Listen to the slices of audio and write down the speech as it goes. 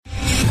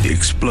The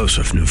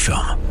explosive new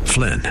film,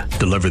 Flynn,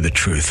 deliver the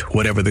truth,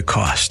 whatever the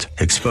cost,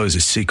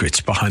 exposes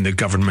secrets behind the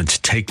government's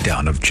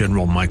takedown of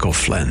General Michael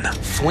Flynn.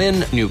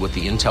 Flynn knew what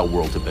the intel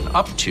world had been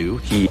up to.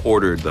 He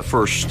ordered the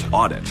first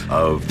audit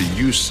of the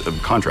use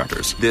of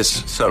contractors.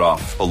 This set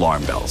off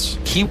alarm bells.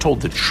 He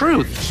told the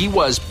truth. He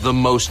was the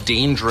most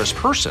dangerous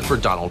person for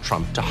Donald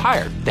Trump to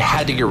hire. They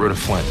had to get rid of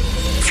Flynn.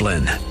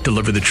 Flynn,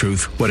 deliver the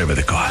truth, whatever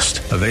the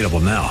cost. Available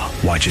now.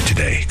 Watch it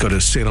today. Go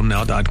to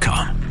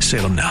salemnow.com.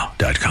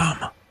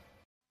 salemnow.com.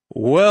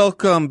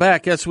 Welcome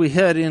back as we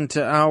head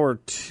into hour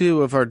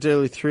 2 of our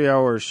daily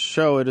 3-hour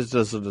show. It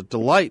is a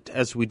delight,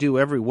 as we do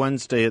every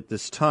Wednesday at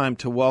this time,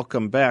 to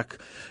welcome back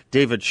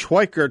David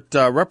Schweikert,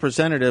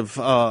 representative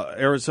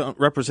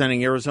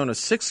representing Arizona's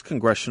 6th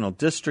Congressional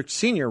District,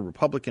 senior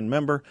Republican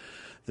member,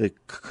 the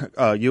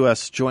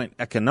U.S.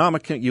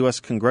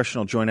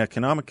 Congressional Joint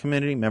Economic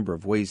Committee, member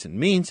of Ways and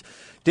Means.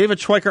 David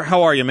Schweikert,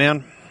 how are you,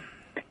 man?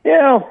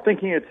 Yeah,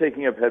 thinking of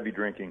taking up heavy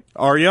drinking.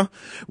 Are you?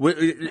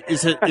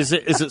 Is it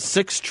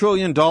 $6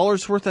 trillion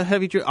worth of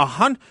heavy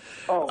drinking?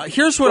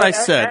 Here's what I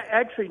said.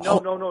 Actually,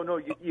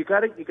 no. You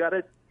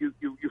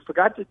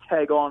forgot to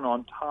tag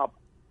on top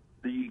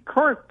the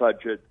current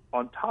budget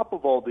on top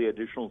of all the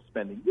additional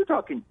spending. You're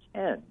talking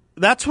 10.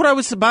 That's what I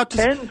was about to.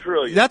 10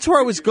 trillion. That's where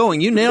I was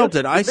going. You nailed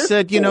it. I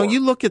said, you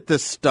look at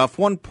this stuff.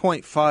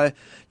 1.5.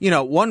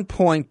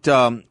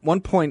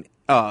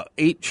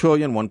 1.8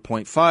 trillion,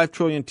 1.5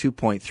 trillion,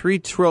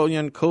 2.3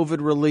 trillion,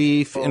 COVID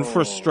relief,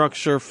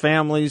 infrastructure,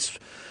 families,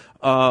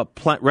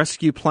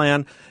 rescue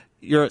plan.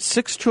 You're at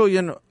 6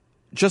 trillion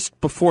just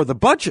before the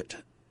budget.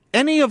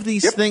 Any of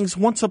these things,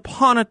 once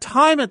upon a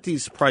time at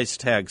these price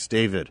tags,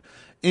 David,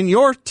 in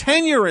your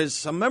tenure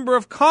as a member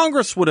of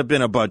Congress would have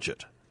been a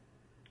budget.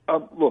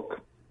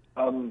 Look,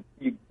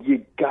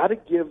 you got to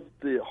give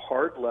the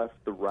hard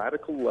left, the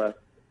radical left,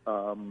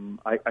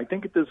 I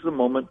think this is a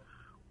moment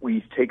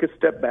we take a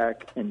step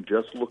back and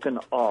just look in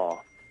awe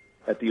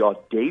at the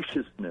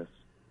audaciousness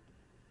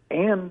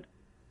and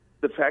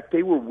the fact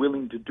they were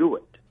willing to do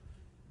it.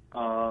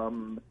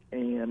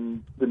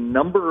 And the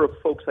number of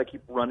folks I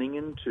keep running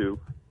into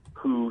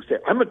who say,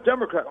 I'm a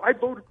Democrat, I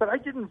voted, but I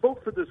didn't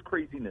vote for this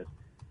craziness.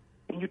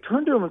 And you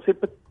turn to them and say,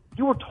 but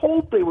you were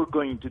told they were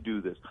going to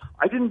do this.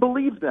 I didn't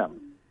believe them.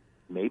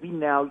 Maybe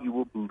now you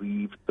will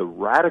believe the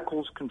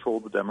radicals control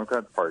the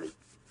Democrat Party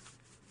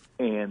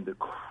and the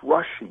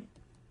crushing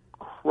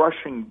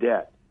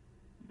debt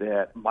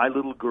that my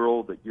little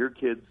girl, that your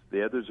kids,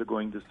 the others are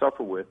going to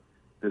suffer with.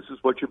 This is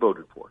what you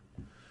voted for.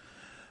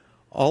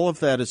 All of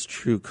that is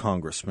true,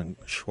 Congressman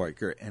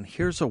Schweikert, and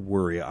here's a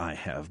worry I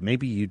have.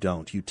 Maybe you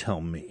don't. You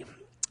tell me.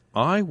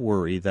 I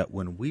worry that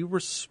when we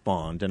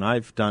respond, and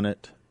I've done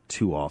it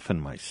too often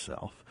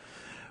myself,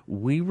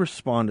 we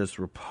respond as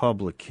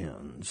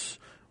Republicans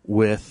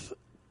with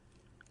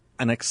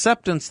an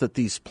acceptance that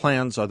these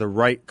plans are the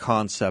right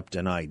concept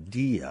and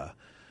idea.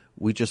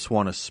 We just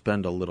want to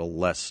spend a little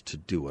less to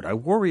do it. I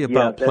worry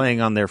about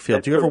playing on their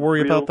field. Do you ever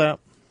worry about that?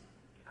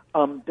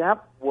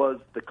 That was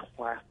the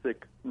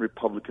classic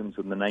Republicans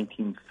in the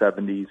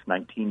 1970s,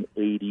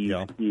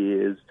 1980s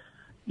is,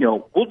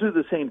 we'll do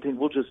the same thing,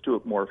 we'll just do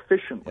it more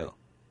efficiently. Yeah.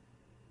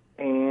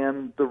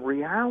 And the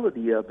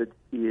reality of it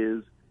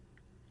is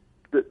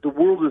that the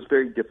world is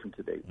very different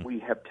today. Mm-hmm. We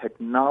have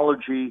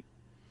technology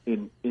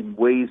in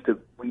ways that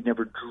we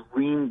never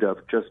dreamed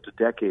of just a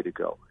decade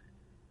ago.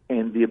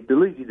 And the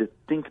ability to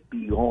think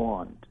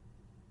beyond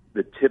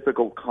the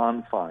typical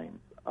confines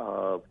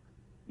of,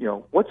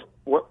 what's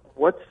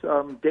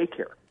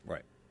daycare?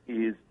 Right.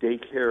 Is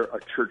daycare a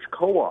church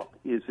co-op?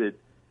 Is it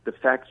the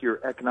fact you're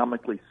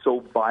economically so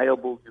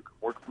viable you can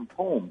work from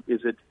home?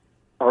 Is it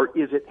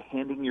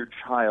handing your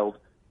child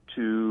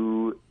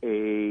to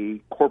a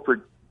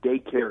corporate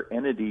daycare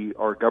entity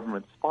or a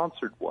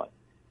government-sponsored one?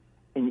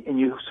 And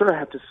you sort of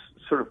have to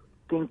sort of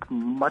think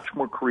much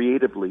more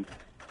creatively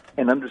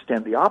and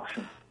understand the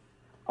options.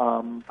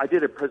 I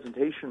did a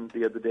presentation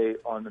the other day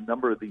on a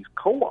number of these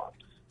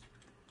co-ops,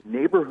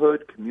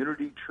 neighborhood,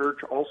 community,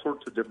 church, all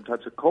sorts of different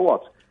types of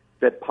co-ops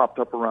that popped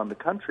up around the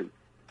country.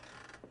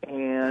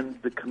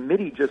 And the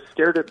committee just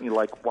stared at me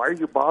like, why are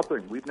you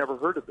bothering? We've never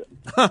heard of it.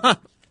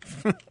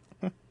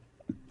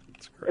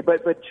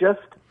 But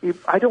just,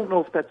 I don't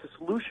know if that's a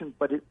solution,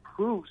 but it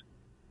proves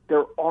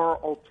there are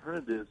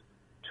alternatives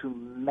to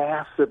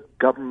massive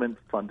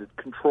government-funded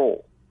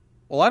control.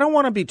 Well, I don't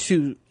want to be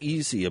too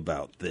easy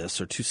about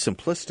this or too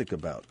simplistic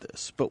about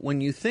this, but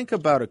when you think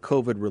about a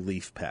COVID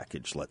relief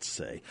package, let's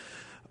say,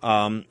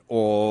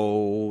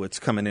 it's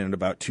coming in at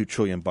about $2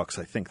 trillion. I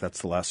think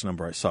that's the last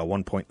number I saw,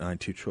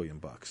 $1.92 trillion.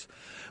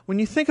 When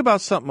you think about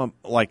something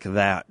like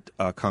that,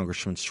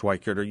 Congressman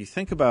Schweikert, or you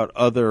think about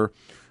other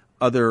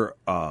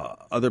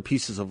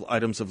pieces of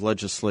items of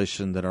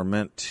legislation that are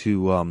meant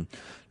to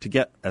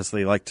get, as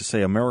they like to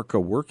say,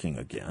 America working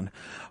again,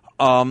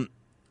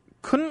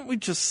 couldn't we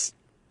just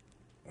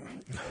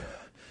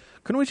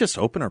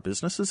open our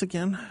businesses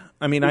again?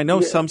 I mean, I know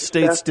some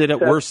states did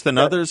it worse than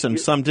others and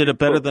some did it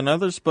better than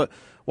others, but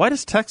why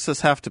does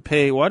Texas have to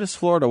pay? Why does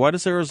Florida? Why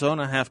does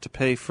Arizona have to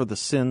pay for the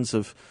sins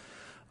of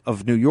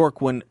of New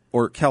York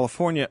or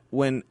California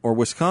or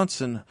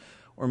Wisconsin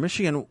or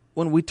Michigan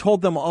when we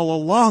told them all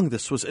along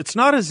it's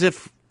not as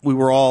if we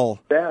were all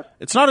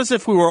it's not as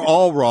if we were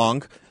all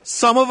wrong.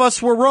 Some of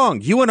us were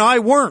wrong. You and I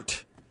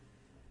weren't.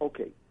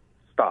 Okay,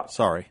 stop.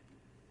 Sorry.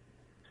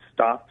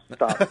 Stop.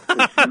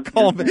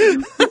 Calm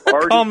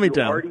me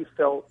down. You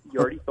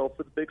already fell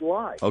for the big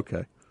lie.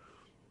 Okay.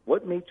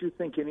 What made you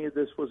think any of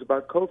this was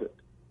about COVID?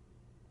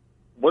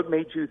 What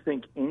made you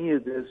think any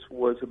of this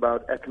was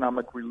about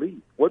economic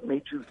relief? What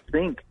made you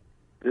think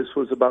this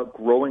was about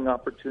growing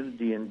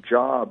opportunity and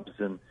jobs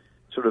and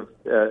sort of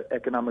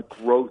economic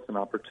growth and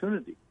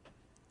opportunity?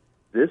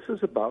 This is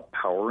about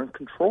power and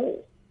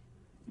control.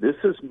 This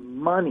is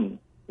money.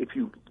 If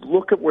you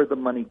look at where the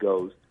money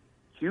goes,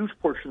 huge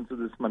portions of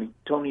this money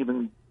don't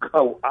even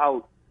go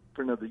out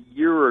for another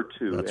year or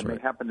two, That's and right.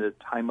 they happen to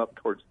time up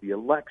towards the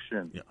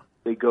election. Yeah.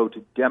 They go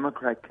to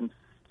Democrat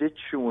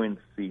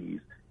constituencies.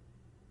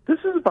 This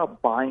is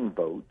about buying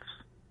votes.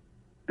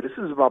 This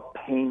is about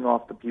paying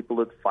off the people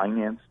that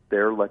financed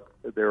their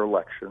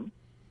election.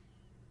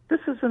 This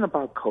isn't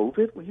about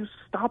COVID. Will you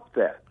stop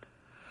that?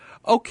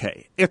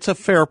 Okay, it's a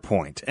fair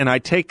point, and I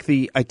take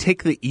the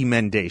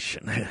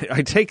emendation.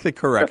 I take the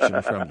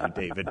correction from you,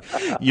 David.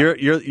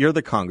 You're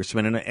the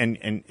congressman,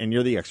 and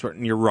you're the expert,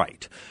 and you're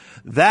right.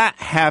 That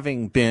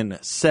having been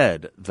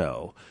said,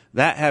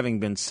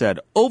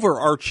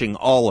 overarching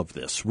all of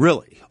this,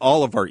 really,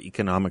 all of our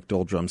economic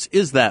doldrums,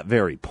 is that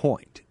very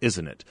point,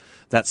 isn't it?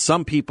 That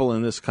some people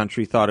in this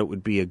country thought it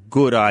would be a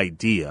good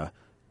idea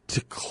to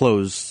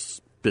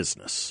close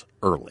business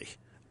early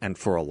and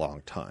for a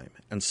long time.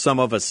 And some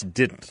of us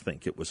didn't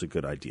think it was a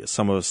good idea.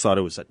 Some of us thought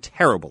it was a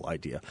terrible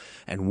idea.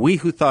 And we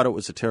who thought it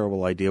was a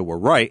terrible idea were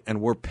right, and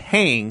we're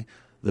paying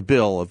the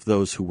bill of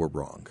those who were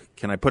wrong.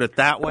 Can I put it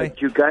that way?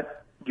 You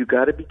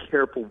got to be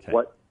careful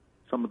what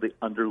some of the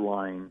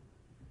underlying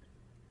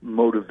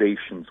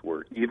motivations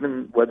were,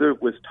 even whether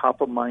it was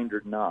top of mind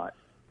or not.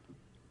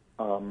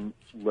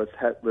 Let's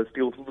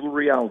deal with a little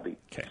reality.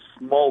 Okay.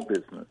 Small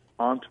business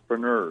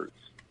entrepreneurs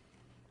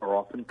are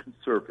often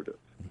conservative.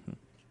 Mm-hmm.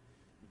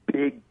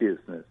 Big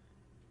business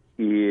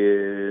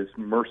is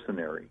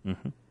mercenary.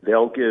 Mm-hmm.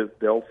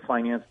 They'll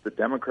finance the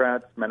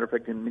Democrats. Matter of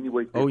fact, in many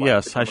ways. Oh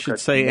yes, I should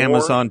say more.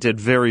 Amazon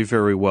did very,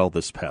 very well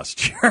this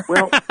past year.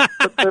 Well,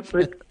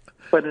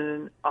 but in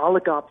an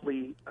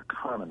oligopoly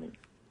economy,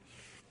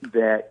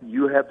 that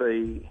you have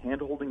a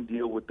hand-holding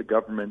deal with the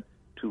government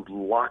to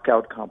lock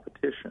out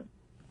competition.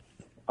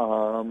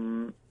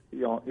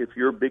 If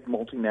you're a big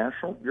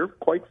multinational, you're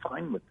quite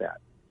fine with that.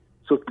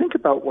 So think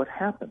about what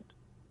happened.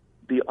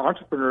 The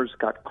entrepreneurs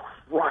got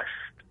crushed,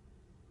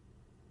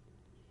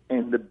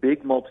 and the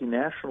big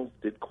multinationals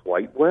did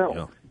quite well.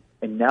 Yeah.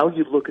 And now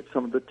you look at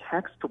some of the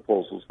tax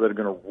proposals that are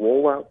going to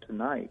roll out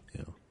tonight,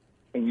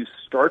 and you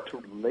start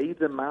to lay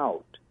them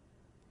out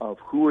of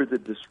who are the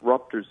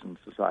disruptors in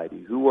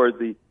society, who are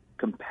the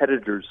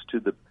competitors to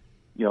the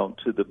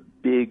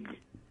big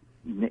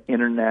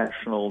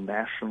international,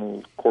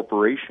 national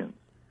corporations.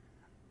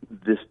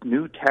 This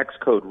new tax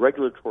code,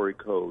 regulatory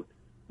code,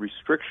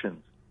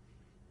 restrictions,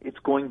 it's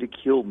going to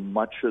kill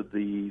much of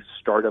the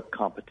startup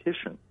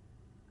competition.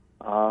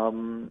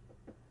 You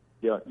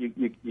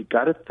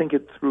got to think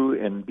it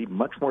through and be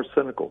much more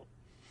cynical.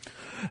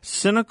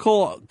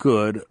 Cynical,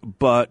 good,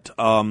 but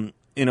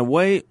in a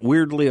way,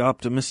 weirdly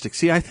optimistic.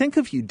 See, I think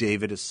of you,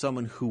 David, as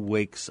someone who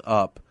wakes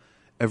up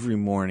every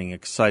morning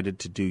excited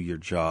to do your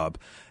job.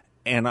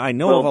 And I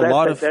know of a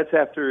lot of... That's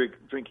after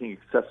drinking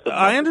excessive...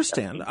 I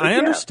understand.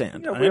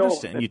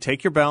 You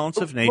take your balance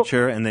of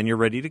nature, and then you're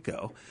ready to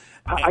go.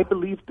 I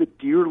believe the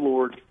dear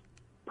Lord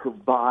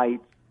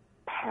provides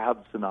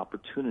paths and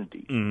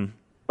opportunities,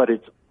 but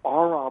it's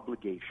our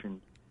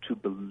obligation to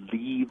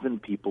believe in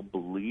people,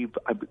 believe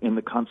in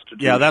the Constitution.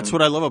 Yeah, that's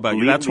what I love about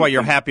you. That's why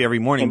you're happy every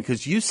morning,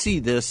 because you see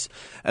this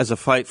as a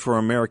fight for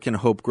American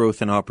hope,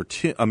 growth, and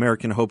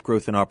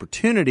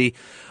opportunity.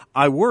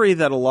 I worry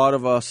that a lot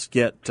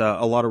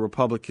of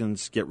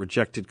Republicans get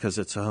rejected because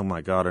it's, oh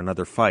my God,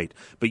 another fight.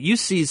 But you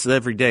see this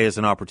every day as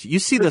an opportunity. You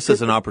see this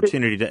as an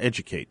opportunity to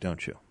educate,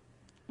 don't you?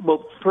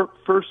 Well,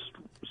 first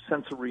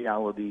sense of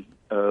reality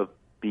of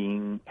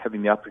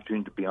having the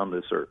opportunity to be on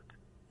this earth.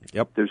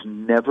 Yep. There's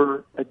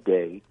never a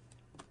day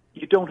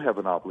you don't have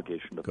an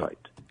obligation to fight.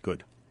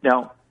 Good.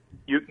 Now,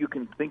 you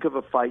can think of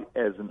a fight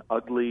as an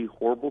ugly,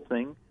 horrible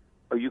thing,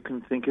 or you can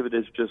think of it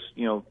as just,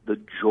 the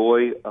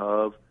joy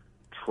of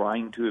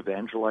trying to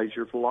evangelize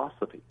your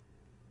philosophy.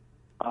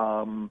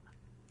 We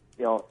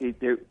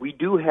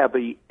do have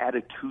a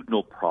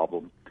attitudinal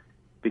problem,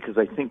 because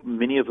I think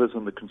many of us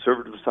on the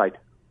conservative side,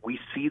 we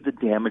see the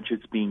damage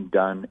that's being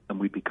done and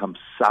we become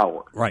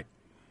sour. Right.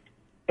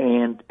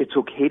 And it's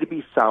okay to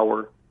be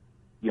sour,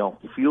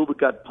 feel the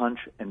gut punch,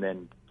 and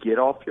then get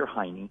off your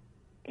hiney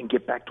and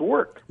get back to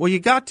work. Well, you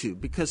got to,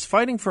 because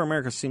fighting for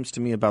America seems to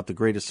me about the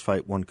greatest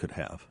fight one could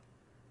have.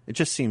 It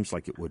just seems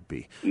like it would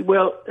be.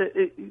 Well,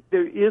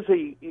 there is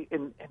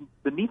and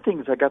the neat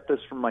thing is, I got this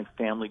from my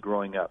family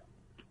growing up.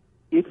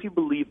 If you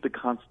believe the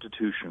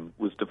Constitution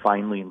was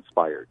divinely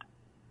inspired,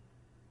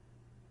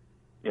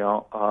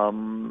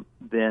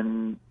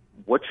 then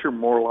what's your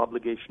moral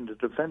obligation to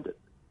defend it?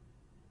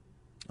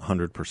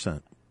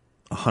 100%.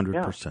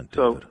 100%,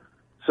 David.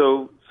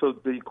 So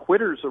the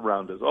quitters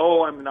around us,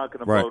 I'm not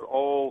going to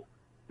vote.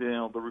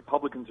 The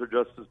Republicans are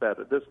just as bad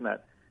at this and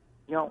that.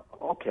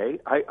 Okay,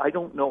 I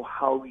don't know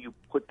how you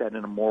put that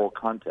in a moral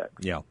context.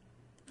 Yeah.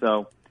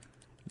 So,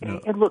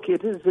 and look,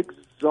 it is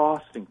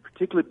exhausting,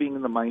 particularly being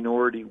in the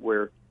minority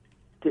where,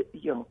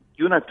 you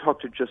and I've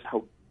talked to just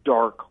how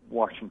dark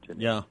Washington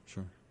is. Yeah,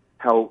 sure.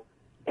 How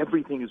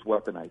everything is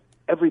weaponized,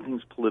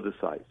 everything's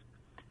politicized.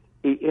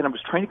 And I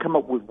was trying to come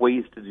up with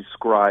ways to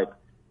describe,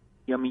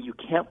 you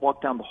can't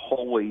walk down the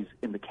hallways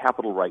in the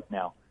Capitol right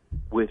now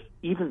with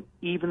even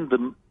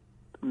the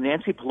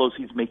Nancy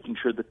Pelosi's making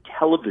sure the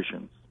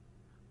televisions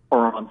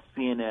are on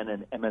CNN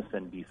and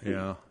MSNBC.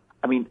 Yeah.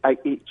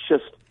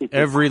 It's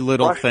every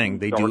little thing.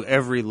 They do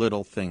every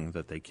little thing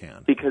that they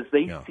can. Because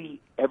they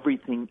see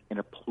everything in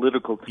a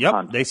political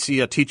context. They see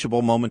a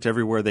teachable moment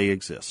everywhere they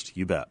exist.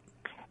 You bet.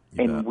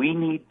 We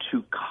need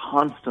to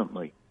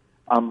constantly,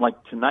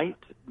 like tonight,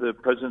 the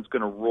president's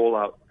going to roll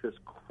out this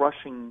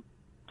crushing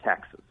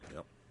taxes.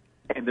 Yep.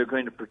 And they're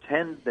going to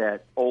pretend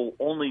that,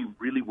 only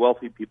really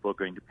wealthy people are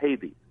going to pay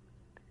these.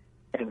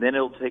 And then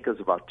it'll take us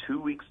about 2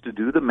 weeks to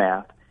do the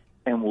math,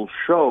 and we'll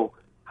show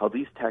how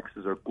these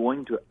taxes are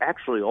going to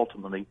actually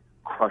ultimately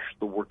crush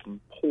the working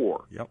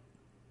poor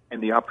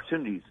and the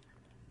opportunities.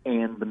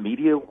 And the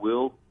media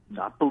will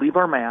not believe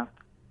our math.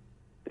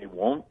 They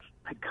won't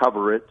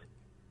cover it.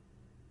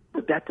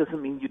 But that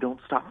doesn't mean you don't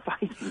stop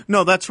fighting.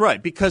 No, that's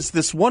right. Because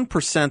this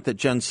 1% that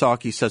Jen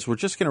Psaki says, we're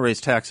just going to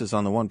raise taxes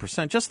on the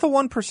 1%, just the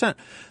 1%.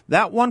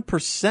 That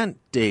 1%,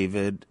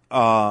 David,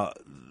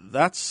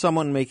 that's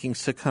someone making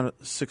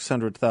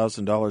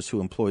 $600,000 who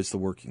employs the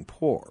working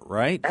poor,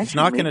 right? Actually, he's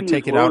not going to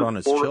take it out on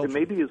his children.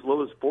 Maybe as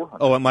low as $400.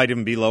 Oh, it might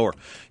even be lower.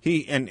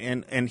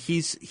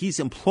 He's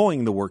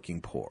employing the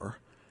working poor,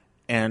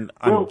 and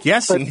I'm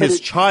guessing his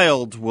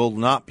child will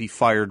not be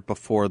fired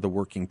before the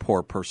working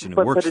poor person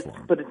who works for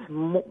him. But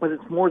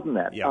it's more than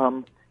that.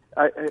 Yeah.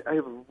 I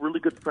have a really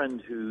good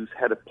friend who's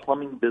had a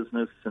plumbing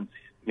business since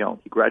he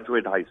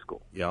graduated high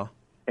school. Yeah,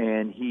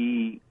 and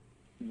he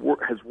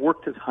has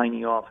worked his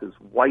hiney off. His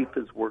wife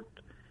has worked,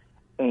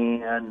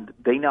 and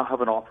they now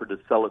have an offer to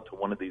sell it to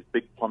one of these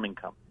big plumbing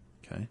companies.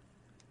 Okay.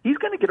 He's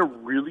going to get a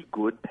really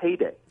good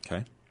payday.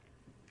 Okay.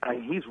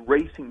 He's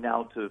racing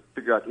now to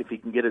figure out if he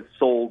can get it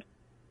sold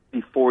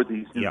before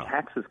these new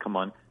taxes come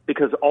on,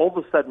 because all of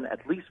a sudden,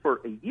 at least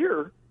for a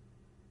year,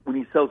 when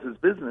he sells his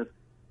business,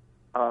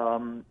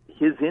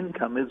 his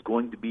income is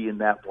going to be in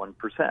that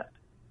 1%.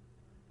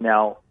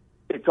 Now,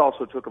 it's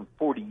also took him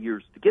 40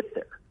 years to get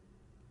there.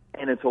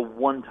 And it's a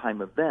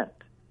one-time event.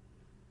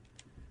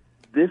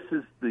 This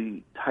is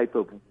the type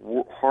of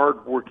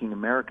hard-working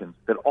Americans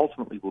that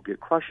ultimately will get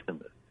crushed in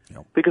this.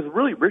 Yep. Because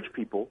really rich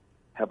people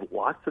have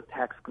lots of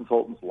tax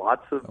consultants,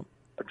 lots of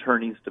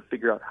attorneys to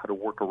figure out how to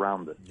work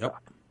around this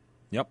stuff.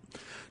 Yep.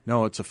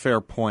 No, it's a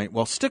fair point.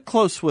 Well, stick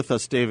close with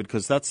us, David,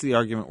 because that's the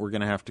argument we're going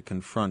to have to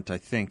confront, I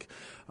think,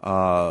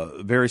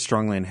 very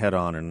strongly and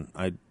head-on. And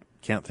I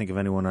can't think of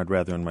anyone I'd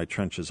rather in my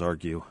trenches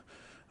argue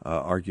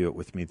it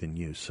with me than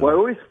you. So, I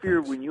always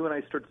fear when you and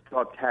I start to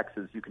talk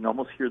taxes, you can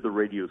almost hear the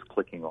radios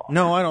clicking off.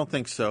 No, I don't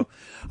think so.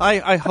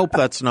 I hope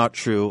that's not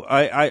true.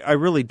 I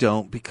really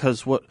don't,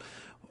 because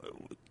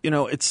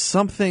it's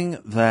something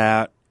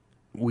that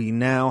we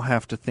now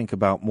have to think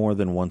about more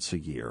than once a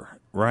year,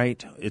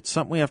 right? It's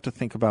something we have to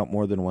think about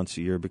more than once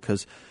a year,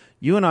 because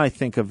you and I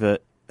think of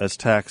it as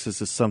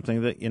taxes as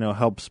something that,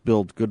 helps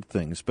build good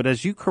things. But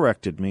as you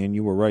corrected me, and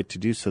you were right to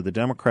do so, the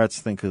Democrats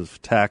think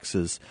of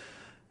taxes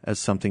as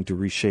something to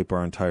reshape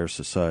our entire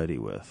society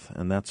with,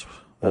 and that's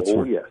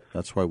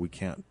why we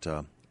can't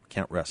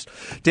rest.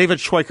 David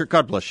Schweikert,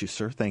 God bless you,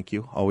 sir. Thank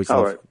you. Always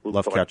love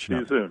catching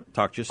up. See you soon.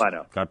 Talk to you soon. Bye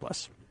now. God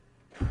bless.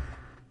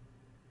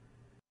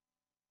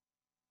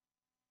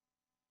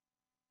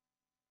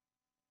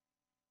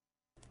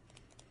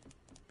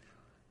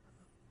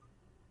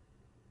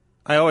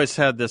 I always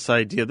had this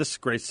idea. This is a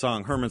great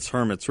song, Herman's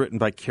Hermits, written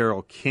by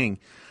Carole King.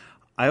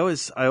 I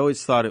always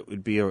thought it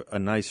would be a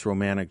nice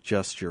romantic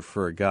gesture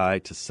for a guy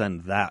to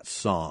send that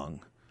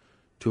song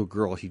to a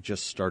girl he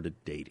just started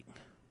dating.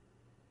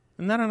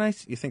 Isn't that a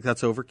nice? You think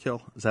that's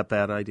overkill? Is that a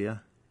bad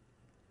idea?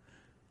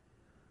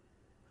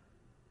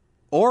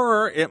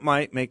 Or it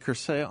might make her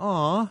say,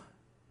 "Aw,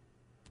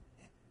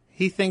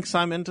 he thinks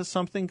I'm into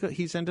something good.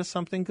 He's into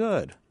something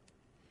good."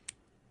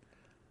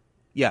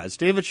 Yeah, as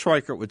David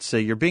Schweikert would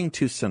say, you're being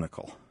too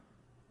cynical.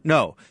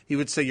 No, he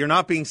would say, you're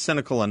not being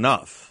cynical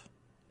enough.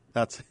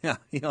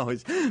 He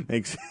always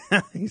makes,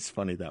 he's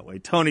funny that way.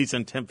 Tony's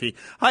in Tempe.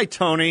 Hi,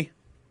 Tony.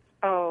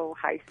 Oh,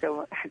 hi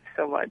so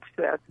much.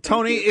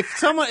 Tony,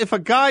 if a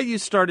guy you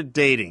started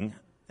dating,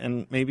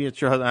 and maybe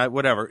it's your husband,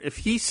 whatever, if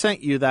he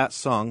sent you that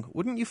song,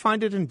 wouldn't you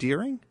find it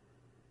endearing?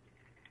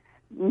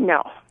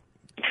 No.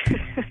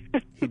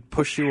 He'd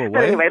push you away?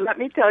 But anyway, let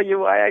me tell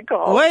you why I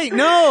called. Wait,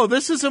 no,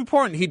 this is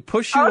important. He'd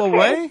push you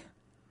away?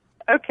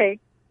 Okay.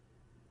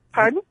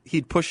 Pardon?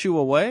 He'd push you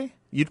away?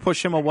 You'd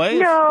push him away?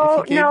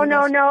 No.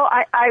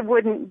 I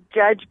wouldn't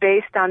judge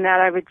based on that.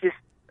 I would just,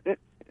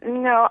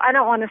 no, I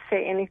don't want to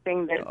say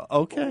anything that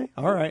okay.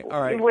 All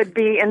right. would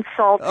be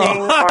insulting.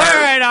 All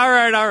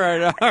right.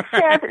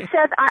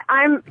 Seth,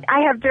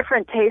 I have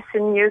different tastes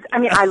in music. I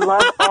mean, I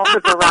love all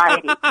the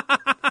variety.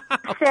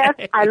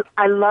 Seth,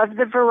 I love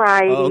the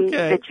variety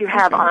that you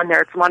have on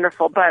there. It's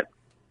wonderful, but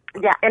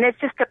yeah, and it's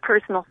just a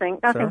personal thing,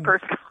 nothing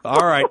personal.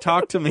 All right,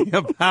 talk to me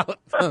about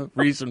the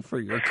reason for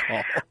your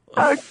call.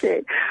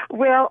 Okay.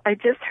 Well, I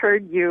just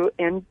heard you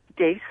and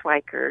Dave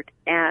Schweikert,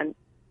 and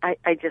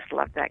I just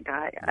love that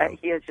guy.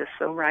 He is just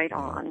so right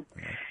on.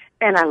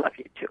 And I love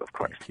you, too, of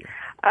course. Thank you.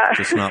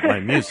 Just not my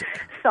music.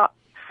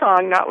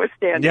 Song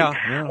notwithstanding.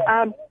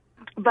 Yeah.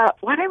 But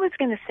what I was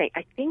going to say,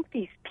 I think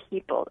these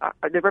people,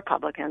 the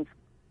Republicans,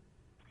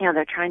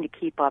 they're trying to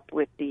keep up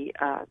with the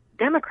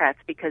Democrats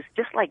because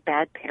just like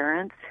bad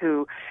parents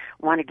who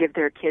want to give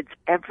their kids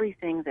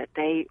everything that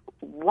they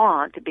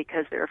want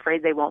because they're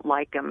afraid they won't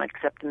like them,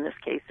 except in this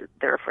case,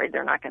 they're afraid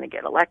they're not going to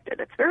get elected.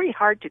 It's very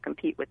hard to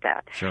compete with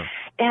that. Sure.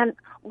 And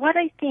what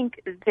I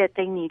think that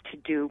they need to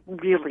do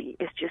really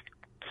is just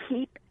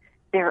keep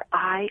their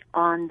eye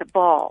on the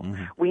ball.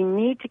 Mm-hmm. We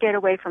need to get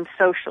away from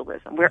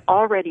socialism. We're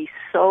already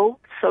so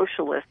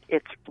socialist,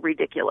 it's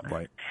ridiculous.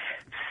 Right.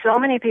 So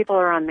many people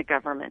are on the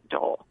government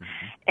dole.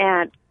 Mm-hmm.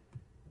 And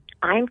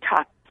I'm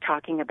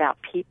talking about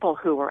people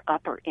who are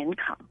upper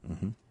income.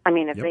 Mm-hmm. I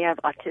mean, if they have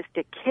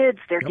autistic kids,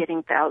 they're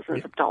getting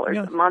thousands of dollars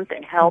a month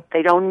in help.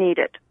 They don't need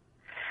it.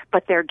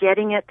 But they're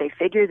getting it. They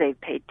figure they've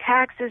paid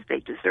taxes. They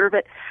deserve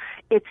it.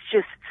 It's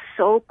just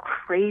so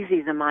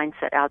crazy, the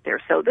mindset out there.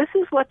 So this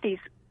is what these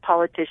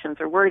politicians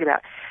are worried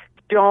about.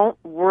 Don't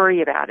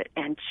worry about it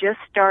and just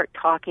start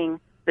talking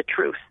the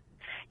truth.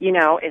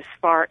 As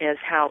far as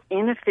how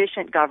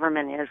inefficient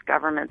government is,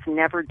 government's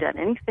never done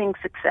anything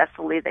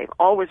successfully. They've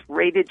always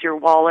raided your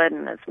wallet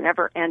and it's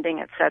never ending,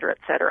 et cetera, et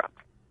cetera.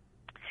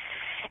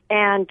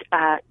 And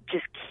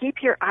just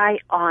keep your eye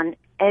on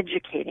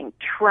educating,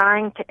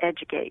 trying to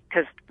educate,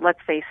 because let's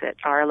face it,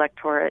 our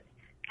electorate,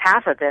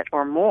 half of it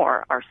or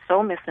more, are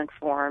so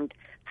misinformed,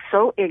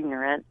 so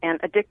ignorant, and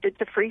addicted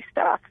to free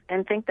stuff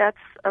and think that's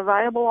a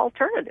viable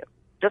alternative.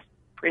 Just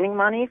printing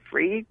money,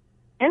 free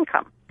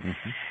income.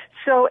 Mm-hmm.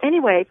 So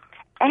anyway,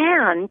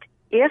 and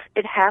if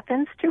it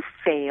happens to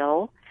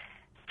fail,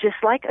 just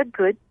like a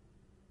good,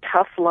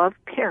 tough love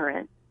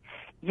parent,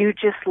 you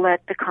just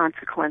let the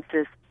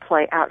consequences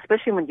play out,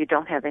 especially when you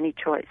don't have any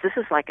choice. This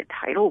is like a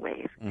tidal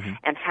wave,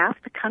 and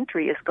half the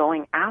country is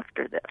going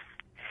after this.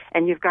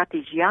 And you've got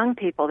these young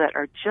people that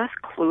are just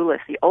clueless.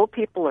 The old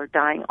people are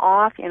dying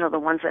off, the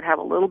ones that have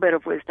a little bit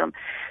of wisdom.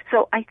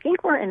 So I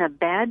think we're in a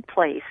bad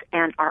place,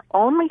 and our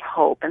only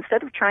hope,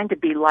 instead of trying to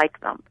be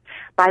like them.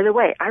 By the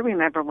way, I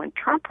remember when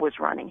Trump was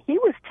running, he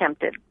was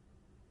tempted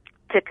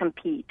to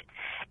compete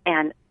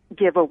and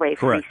give away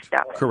free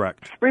stuff.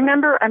 Correct.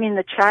 Remember,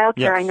 the child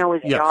care, I know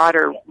his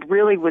daughter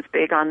really was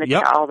big on the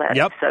child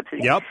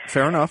subsidy. Yep,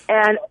 fair enough.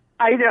 And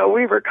I know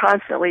we were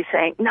constantly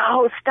saying,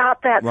 no,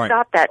 stop that,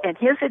 stop that. And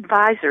his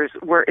advisors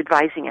were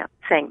advising him,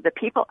 saying, the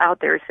people out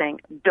there are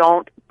saying,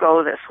 don't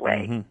go this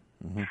way.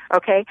 Mm-hmm. Mm-hmm.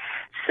 Okay?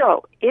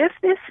 So if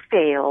this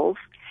fails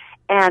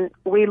and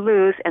we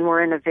lose and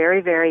we're in a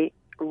very, very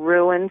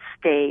ruined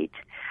state,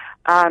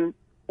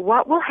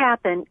 what will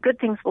happen? Good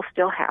things will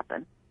still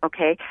happen.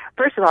 Okay?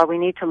 First of all, we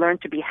need to learn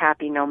to be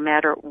happy no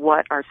matter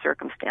what our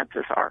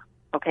circumstances are.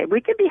 Okay?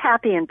 We can be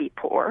happy and be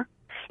poor.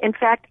 In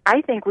fact,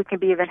 I think we can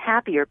be even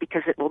happier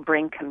because it will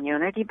bring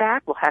community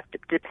back. We'll have to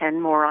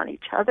depend more on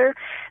each other.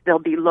 There'll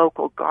be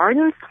local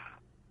gardens.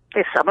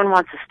 If someone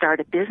wants to start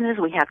a business,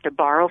 we have to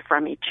borrow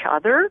from each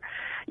other,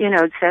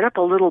 set up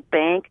a little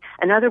bank.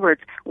 In other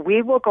words,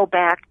 we will go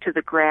back to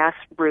the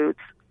grassroots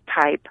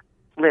type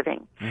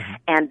living. Mm-hmm.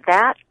 And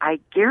that, I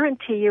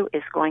guarantee you,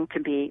 is going to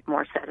be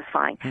more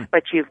satisfying. Mm.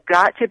 But you've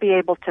got to be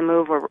able to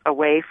move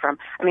away from,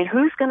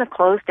 who's going to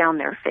close down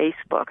their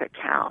Facebook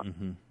account?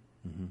 Mm-hmm.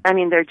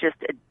 Mm-hmm. They're just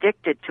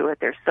addicted to it.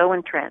 They're so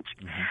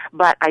entrenched. Mm-hmm.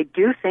 But I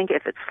do think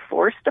if it's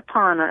forced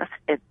upon us,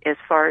 as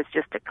far as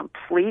just a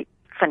complete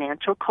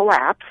financial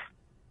collapse,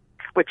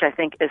 which I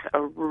think is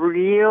a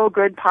real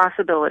good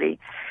possibility,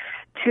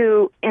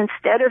 to,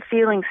 instead of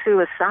feeling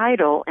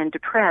suicidal and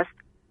depressed,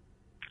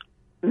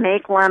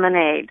 make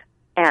lemonade.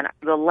 And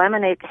the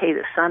lemonade,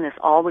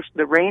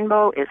 the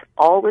rainbow is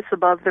always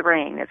above the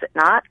rain, is it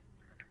not?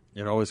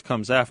 It always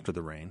comes after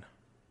the rain.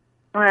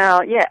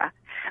 Well, yeah.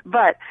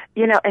 But,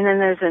 and then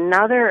there's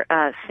another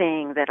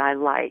saying that I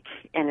like,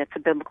 and it's a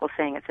biblical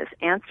saying. It says,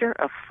 answer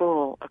a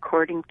fool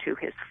according to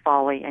his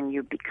folly, and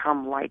you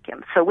become like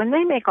him. So when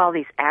they make all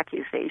these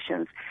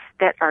accusations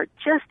that are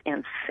just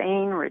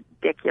insane,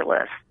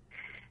 ridiculous,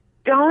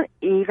 don't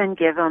even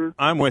give them...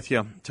 I'm with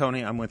you,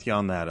 Tony. I'm with you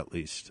on that, at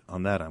least.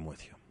 On that, I'm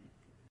with you.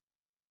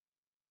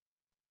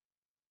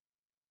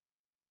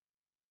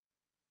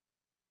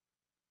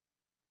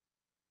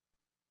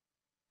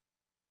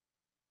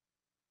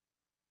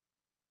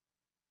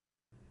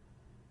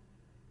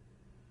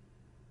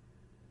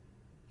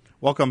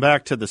 Welcome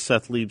back to the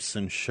Seth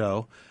Leibsohn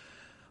Show.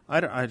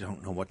 I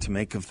don't know what to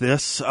make of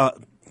this.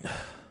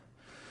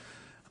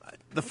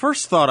 the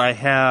first thought I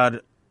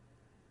had,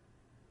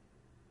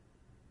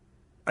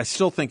 I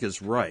still think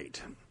is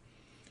right.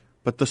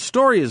 But the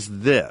story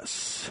is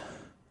this.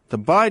 The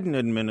Biden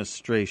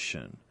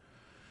administration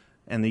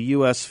and the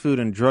U.S. Food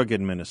and Drug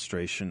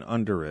Administration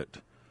under it,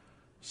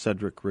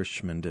 Cedric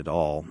Richmond et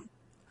al.,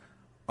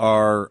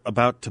 are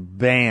about to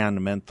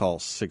ban menthol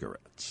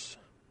cigarettes.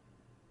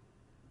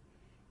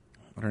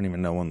 I don't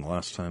even know when the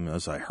last time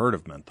was I heard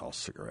of menthol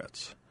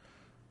cigarettes,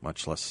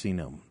 much less seen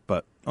them.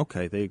 But,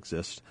 okay, they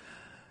exist.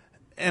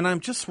 And I'm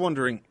just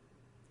wondering,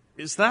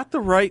 is that the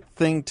right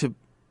thing to,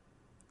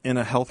 in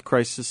a health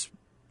crisis?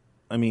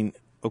 I mean,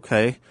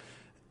 okay.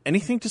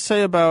 Anything to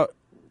say about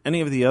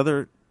any of the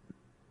other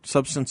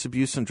substance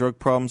abuse and drug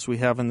problems we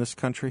have in this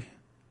country?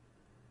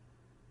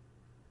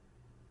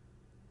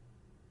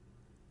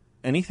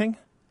 Anything?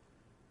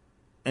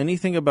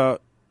 Anything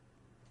about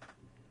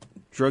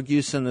drug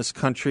use in this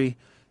country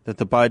that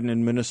the Biden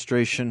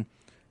administration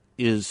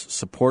is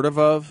supportive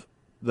of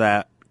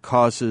that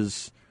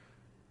causes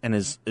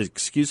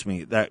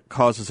that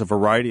causes a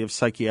variety of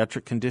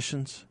psychiatric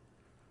conditions,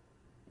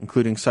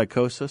 including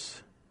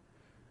psychosis?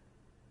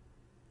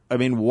 I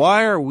mean,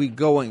 why are we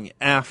going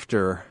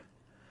after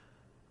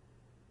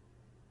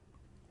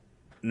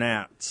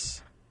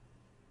gnats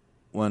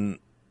when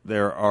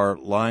there are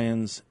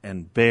lions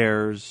and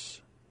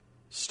bears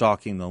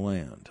stalking the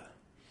land?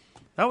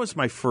 That was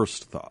my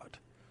first thought.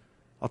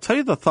 I'll tell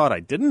you the thought I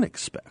didn't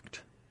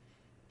expect,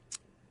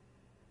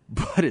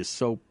 but is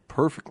so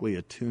perfectly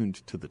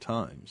attuned to the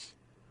times.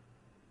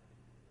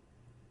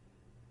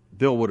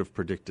 Bill would have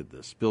predicted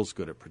this. Bill's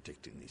good at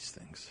predicting these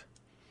things.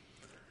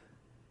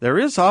 There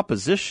is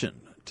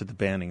opposition to the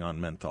banning on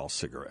menthol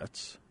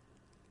cigarettes,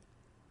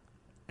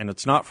 and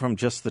it's not from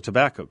just the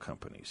tobacco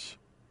companies.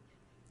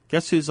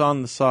 Guess who's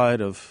on the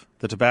side of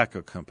the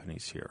tobacco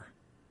companies here?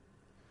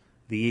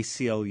 The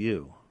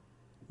ACLU.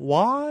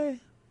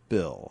 Why,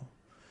 Bill?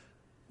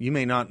 You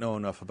may not know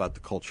enough about the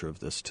culture of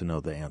this to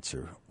know the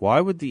answer. Why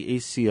would the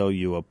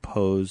ACLU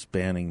oppose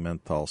banning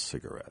menthol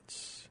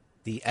cigarettes?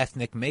 The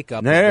ethnic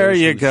makeup. There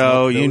you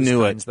go. You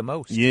knew it. The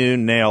most. You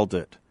nailed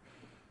it.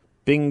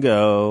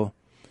 Bingo.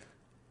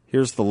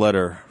 Here's the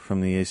letter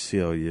from the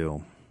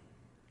ACLU.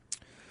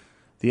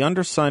 The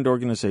undersigned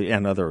organization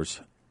and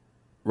others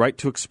write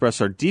to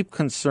express our deep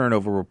concern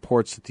over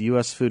reports that the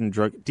U.S. Food and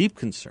Drug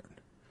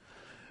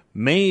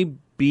may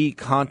be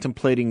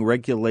contemplating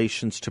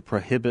regulations to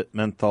prohibit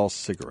menthol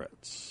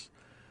cigarettes.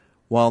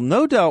 While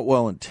no doubt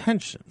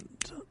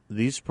well-intentioned,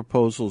 these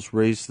proposals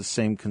raise the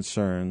same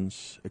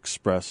concerns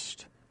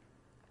expressed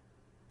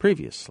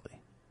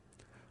previously.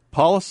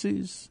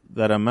 Policies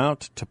that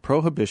amount to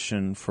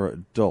prohibition for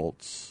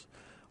adults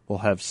will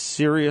have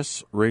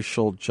serious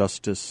racial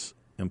justice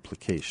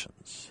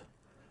implications.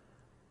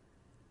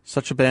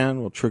 Such a ban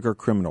will trigger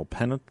criminal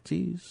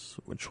penalties,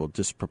 which will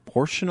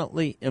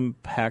disproportionately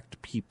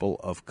impact people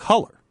of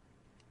color,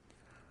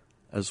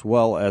 as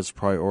well as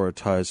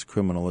prioritize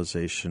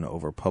criminalization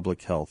over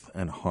public health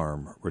and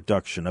harm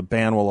reduction. A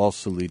ban will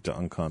also lead to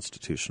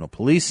unconstitutional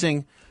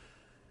policing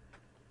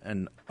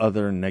and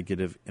other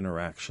negative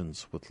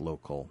interactions with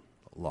local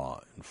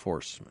law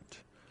enforcement.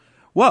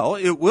 Well,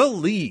 it will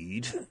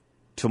lead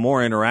to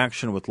more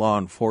interaction with law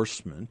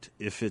enforcement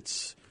if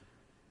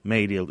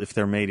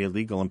they're made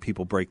illegal and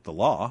people break the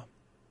law.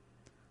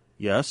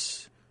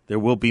 Yes, there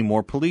will be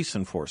more police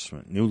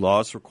enforcement. New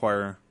laws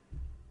require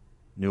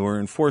newer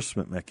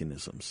enforcement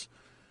mechanisms.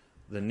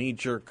 The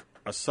knee-jerk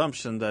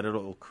assumption that it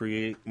will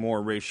create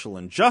more racial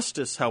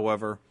injustice,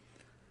 however,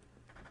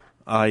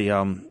 I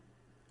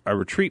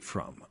retreat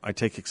from. I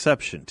take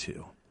exception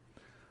to.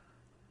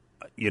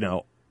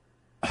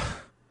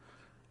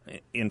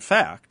 In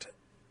fact,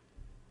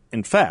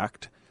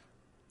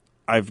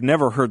 I've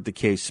never heard the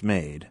case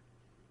made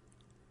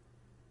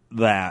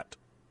that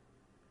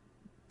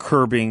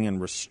curbing and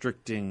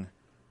restricting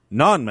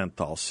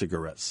non-menthol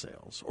cigarette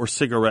sales or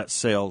cigarette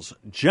sales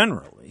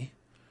generally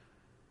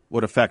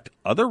would affect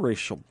other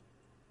racial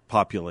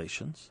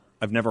populations.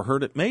 I've never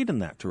heard it made in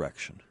that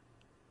direction.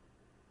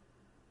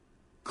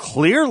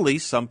 Clearly,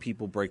 some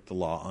people break the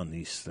law on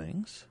these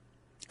things.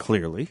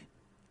 Clearly.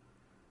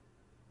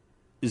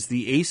 Is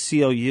the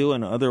ACLU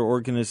and other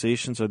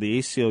organizations, are the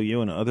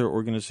ACLU and other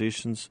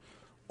organizations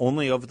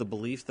only of the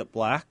belief that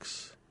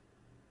blacks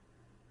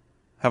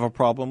have a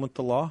problem with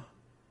the law?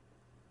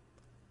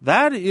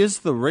 That is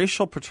the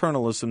racial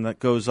paternalism that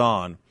goes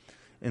on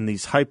in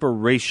these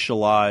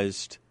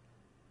hyper-racialized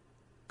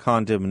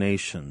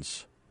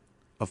condemnations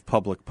of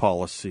public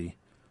policy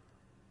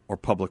or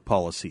public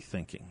policy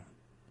thinking.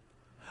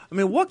 I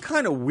mean, what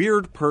kind of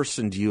weird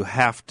person do you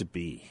have to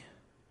be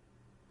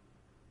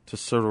to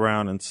sit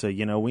around and say,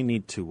 we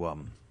need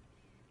to,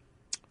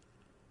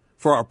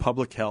 for our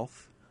public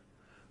health,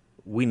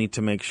 we need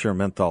to make sure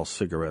menthol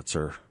cigarettes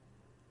are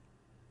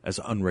as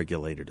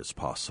unregulated as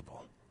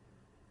possible.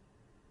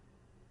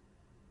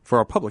 For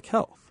our public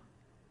health.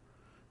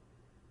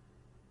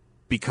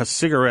 Because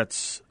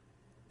cigarettes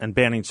and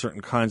banning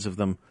certain kinds of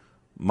them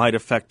might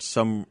affect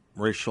some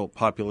racial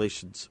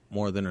populations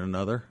more than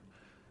another.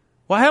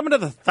 What happened to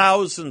the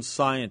 1,000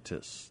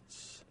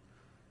 scientists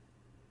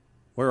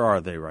where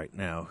are they right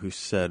now, who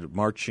said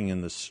marching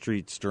in the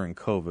streets during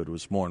COVID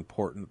was more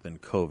important than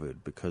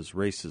COVID because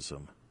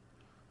racism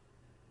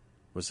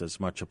was as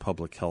much a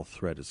public health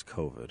threat as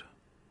COVID.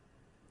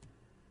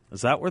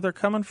 Is that where they're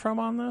coming from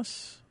on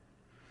this?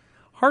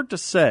 Hard to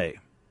say.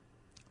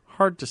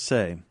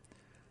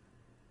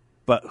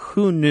 But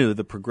who knew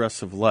the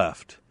progressive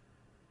left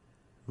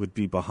would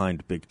be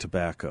behind big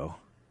tobacco?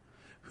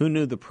 Who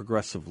knew the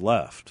progressive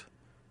left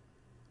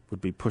would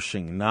be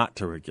pushing not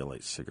to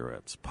regulate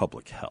cigarettes?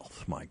 Public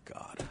health, my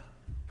God.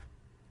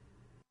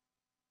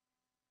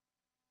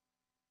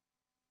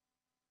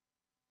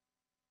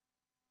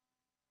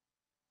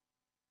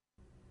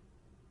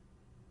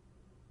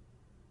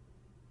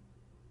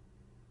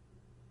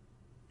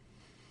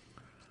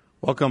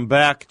 Welcome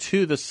back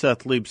to the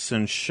Seth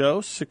Leibsohn Show,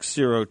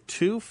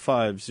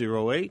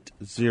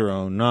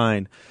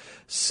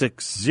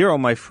 602-508-0960.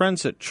 My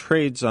friends at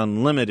Trades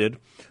Unlimited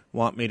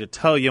want me to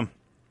tell you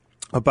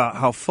about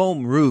how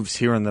foam roofs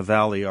here in the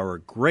Valley are a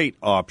great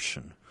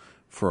option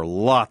for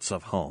lots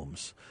of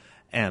homes.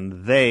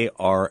 And they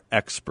are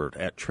expert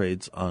at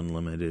Trades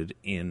Unlimited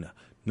in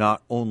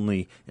not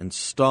only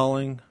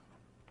installing,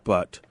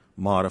 but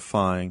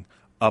modifying,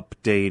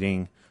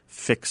 updating,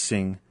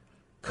 fixing,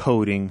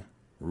 coating,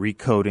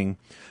 recoating.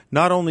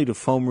 Not only do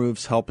foam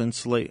roofs help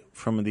insulate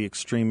from the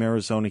extreme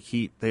Arizona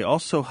heat, they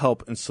also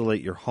help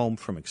insulate your home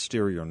from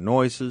exterior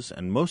noises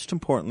and, most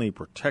importantly,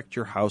 protect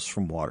your house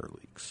from water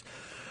leaks.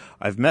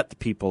 I've met the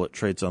people at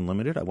Trades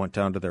Unlimited. I went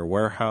down to their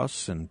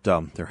warehouse and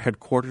their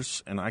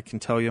headquarters, and I can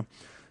tell you,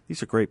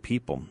 these are great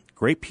people.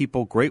 Great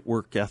people, great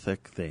work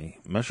ethic. They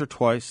measure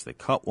twice, they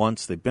cut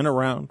once. They've been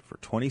around for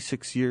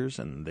 26 years,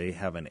 and they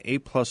have an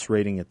A-plus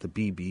rating at the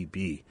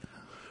BBB.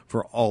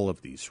 For all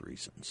of these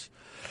reasons.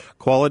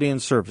 Quality and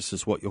service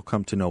is what you'll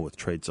come to know with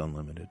Trades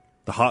Unlimited.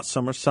 The hot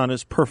summer sun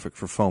is perfect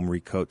for foam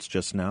recoats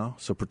just now,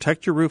 so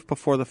protect your roof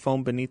before the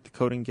foam beneath the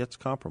coating gets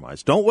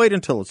compromised. Don't wait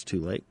until it's too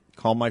late.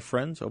 Call my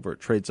friends over at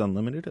Trades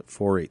Unlimited at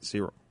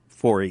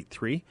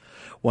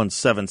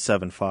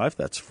 480-483-1775.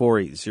 That's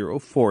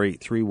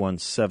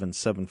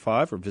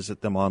 480-483-1775, or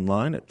visit them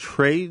online at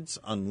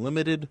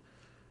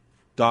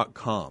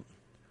TradesUnlimited.com.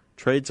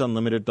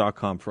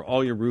 TradesUnlimited.com for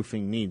all your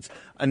roofing needs.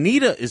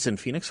 Anita is in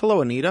Phoenix.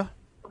 Hello, Anita.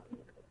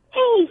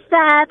 Hey,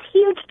 Seth.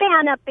 Huge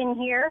fan up in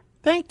here.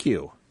 Thank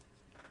you.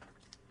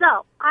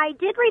 So, I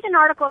did read an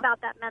article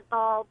about that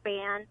menthol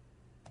ban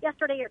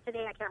yesterday or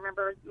today. I can't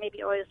remember.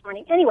 Maybe early this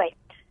morning. Anyway,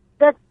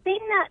 the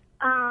thing that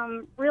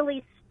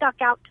really stuck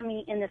out to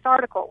me in this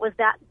article was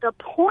that the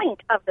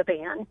point of the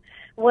ban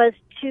was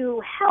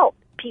to help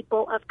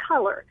people of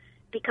color,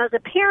 because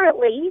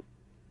apparently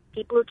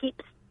people who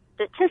keep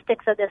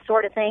statistics of this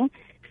sort of thing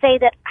say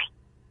that, I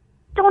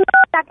don't know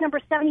the exact number,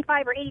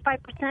 75 or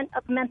 85%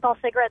 of menthol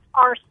cigarettes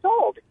are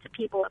sold to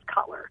people of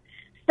color.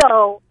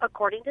 So,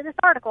 according to this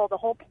article, the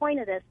whole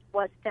point of this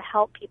was to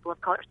help people of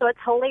color. So it's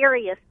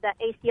hilarious that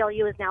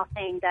ACLU is now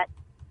saying that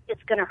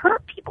it's going to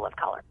hurt people of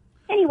color.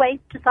 Anyway,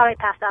 just thought I'd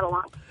pass that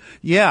along.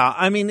 Yeah,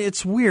 I mean,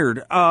 it's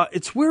weird.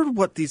 It's weird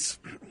what these,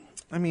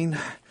 I mean,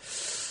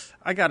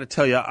 I got to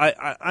tell you,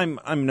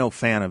 I'm no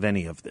fan of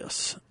any of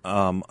this.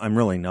 I'm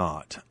really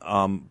not.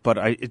 But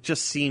it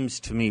just seems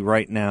to me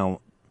right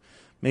now,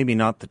 maybe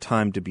not the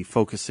time to be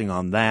focusing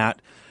on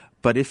that.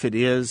 But if it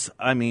is,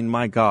 I mean,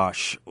 my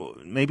gosh,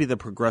 maybe the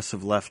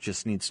progressive left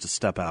just needs to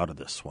step out of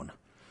this one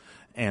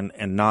and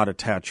not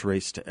attach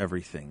race to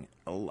everything.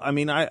 I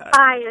mean, I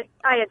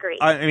agree.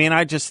 I mean,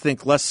 I just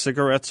think less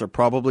cigarettes are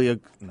probably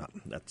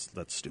that's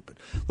stupid.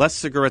 Less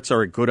cigarettes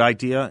are a good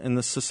idea in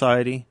this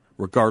society,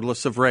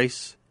 regardless of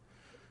race.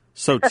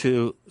 So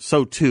too,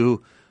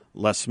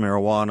 less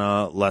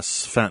marijuana,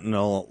 less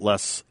fentanyl,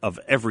 less of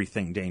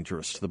everything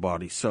dangerous to the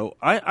body. So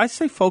I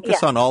say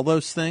focus on all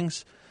those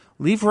things.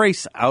 Leave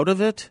race out of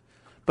it,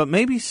 but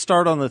maybe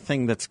start on the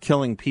thing that's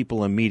killing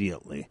people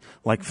immediately,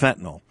 like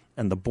fentanyl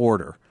and the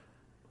border,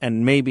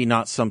 and maybe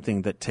not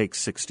something that takes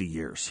 60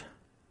 years.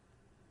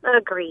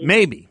 Agreed.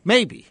 Maybe.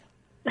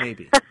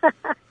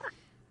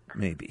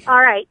 All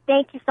right.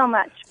 Thank you so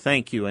much.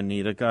 Thank you,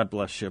 Anita. God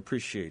bless you.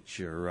 Appreciate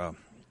your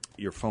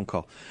phone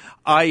call.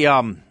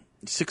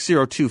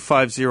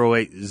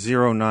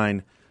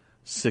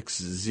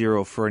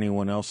 602-508-0960 for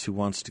anyone else who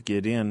wants to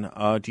get in.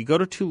 Do you go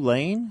to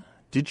Tulane?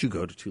 Did you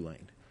go to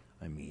Tulane?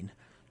 I mean,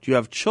 do you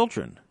have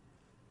children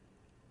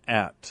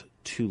at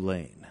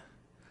Tulane?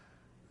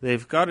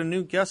 They've got a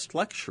new guest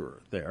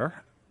lecturer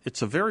there.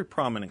 It's a very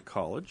prominent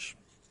college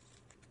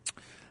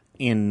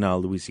in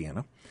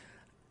Louisiana.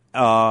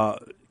 I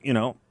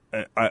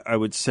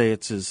would say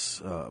it's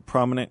as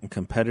prominent and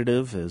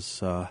competitive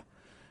as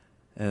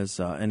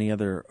any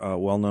other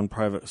well-known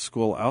private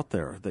school out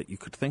there that you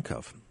could think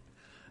of.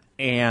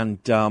 And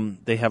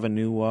they have a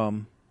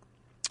new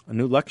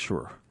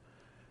lecturer.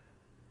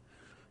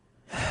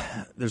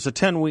 There's a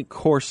 10-week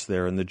course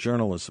there in the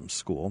journalism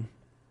school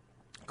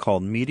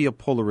called Media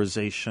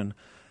Polarization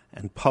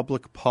and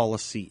Public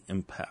Policy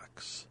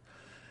Impacts.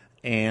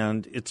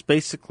 And it's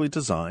basically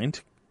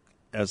designed,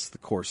 as the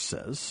course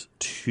says,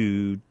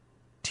 to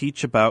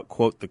teach about,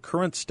 quote, the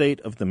current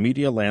state of the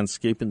media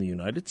landscape in the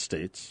United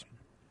States,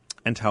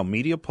 and how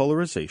media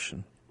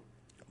polarization,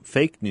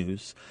 fake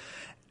news,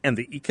 and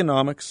the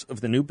economics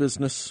of the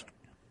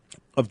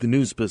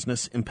news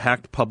business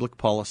impact public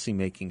policy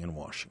making in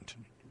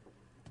Washington.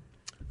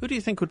 Who do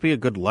you think would be a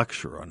good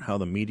lecturer on how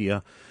the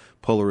media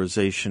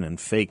polarization and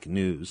fake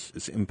news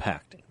is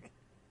impacting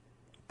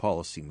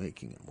policy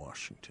making in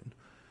Washington?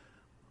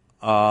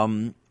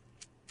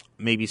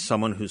 Maybe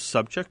someone who's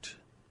subject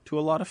to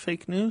a lot of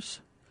fake news.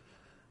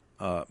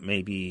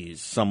 Maybe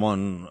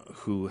someone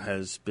who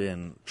has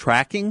been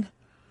tracking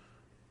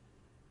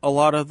a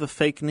lot of the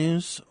fake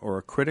news or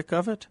a critic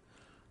of it.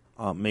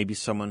 Maybe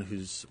someone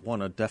who's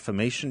won a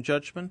defamation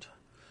judgment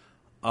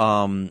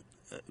by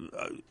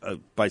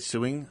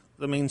suing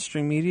the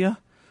mainstream media.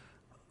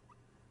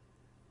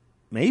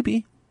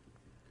 Maybe.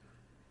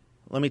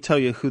 Let me tell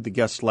you who the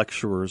guest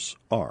lecturers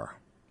are.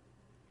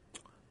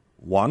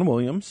 Juan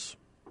Williams,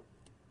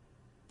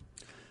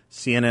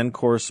 CNN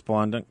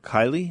correspondent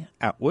Kylie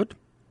Atwood,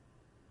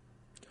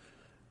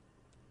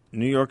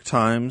 New York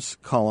Times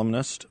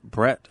columnist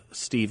Bret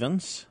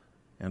Stephens,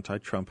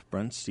 anti-Trump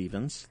Bret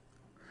Stephens,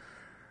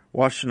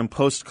 Washington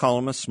Post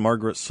columnist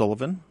Margaret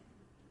Sullivan,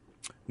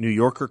 New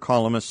Yorker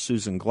columnist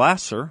Susan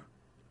Glasser,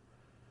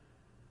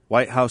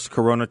 White House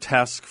Corona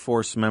Task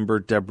Force member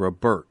Deborah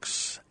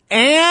Birx,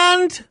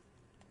 and,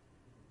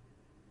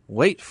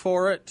 wait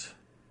for it,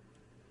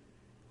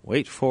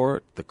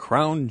 the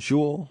crown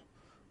jewel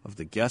of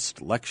the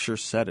guest lecture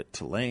set at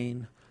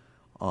Tulane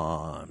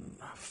on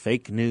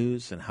fake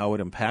news and how it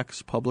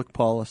impacts public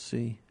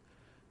policy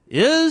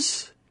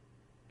is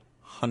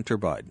Hunter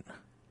Biden.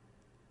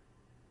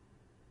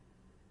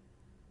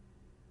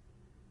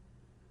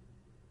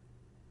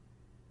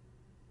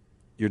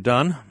 You're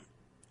done?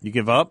 You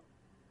give up?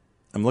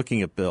 I'm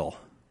looking at Bill.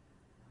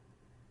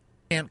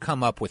 Can't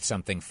come up with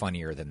something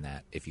funnier than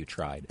that if you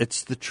tried.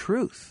 It's the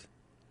truth.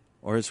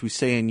 Or as we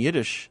say in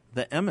Yiddish,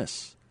 the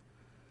emes.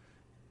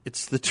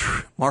 It's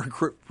the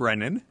Margaret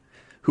Brennan,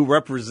 who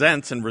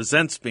represents and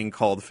resents being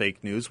called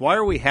fake news. Why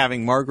are we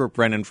having Margaret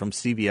Brennan from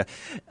CBS?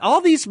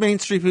 All these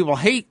mainstream people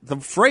hate the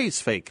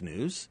phrase fake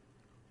news.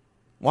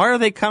 Why are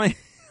they coming?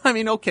 I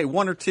mean, okay,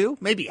 one or two,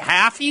 maybe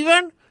half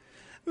even,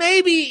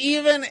 maybe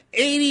even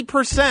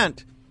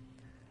 80%.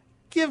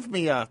 Give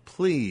me a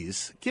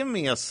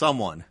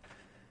someone.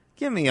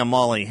 Give me a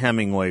Molly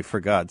Hemingway, for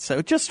God's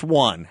sake. Just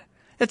one.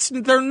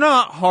 They're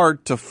not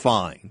hard to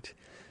find.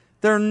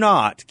 They're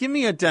not. Give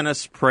me a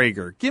Dennis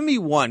Prager. Give me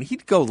one.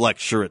 He'd go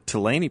lecture at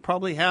Tulane. He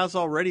probably has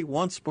already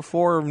once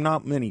before, or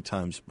not many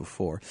times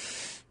before.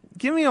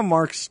 Give me a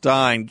Mark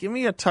Stein. Give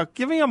me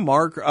a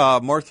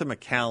Martha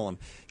McCallum.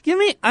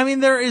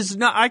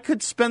 I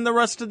could spend the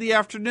rest of the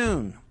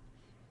afternoon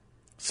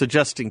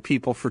suggesting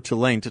people for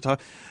Tulane to talk.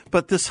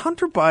 But this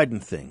Hunter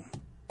Biden thing,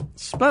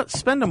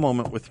 spend a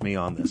moment with me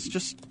on this,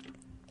 just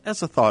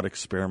as a thought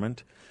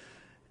experiment.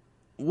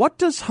 What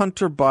does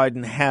Hunter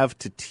Biden have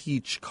to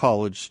teach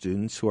college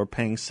students who are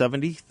paying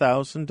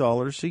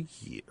 $70,000 a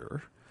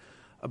year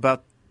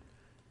about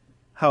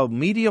how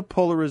media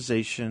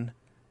polarization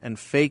and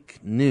fake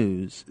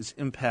news is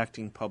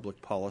impacting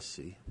public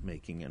policy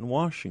making in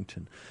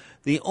Washington?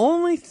 The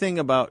only thing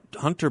about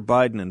Hunter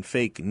Biden and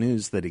fake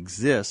news that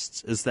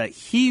exists is that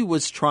he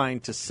was trying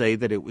to say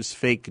that it was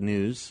fake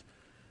news,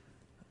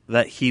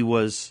 that he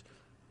was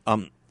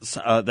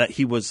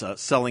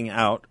selling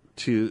out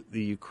to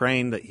the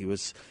Ukraine, that he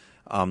was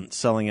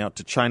selling out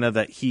to China,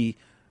 that he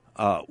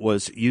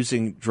was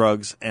using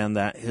drugs, and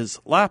that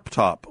his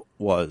laptop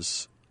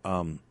was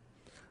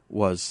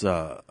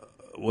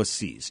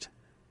seized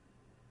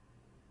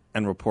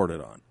and reported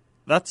on.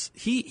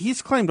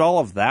 He's claimed all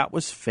of that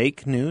was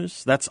fake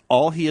news. That's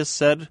all he has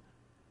said.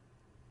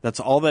 That's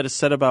all that is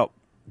said about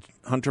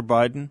Hunter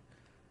Biden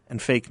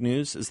and fake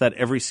news, is that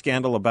every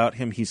scandal about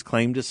him he's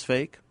claimed is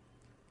fake.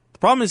 The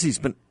problem is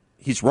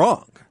he's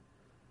wrong.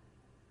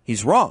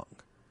 He's wrong.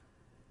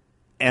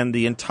 And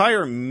the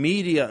entire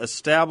media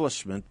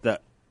establishment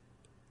that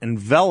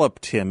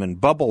enveloped him in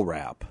bubble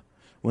wrap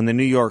when the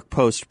New York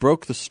Post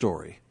broke the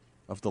story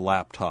of the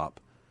laptop,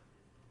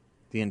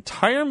 the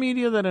entire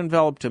media that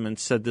enveloped him and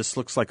said this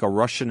looks like a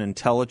Russian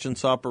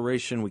intelligence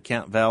operation, we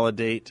can't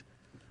validate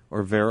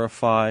or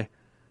verify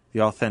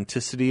the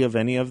authenticity of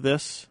any of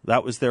this.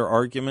 That was their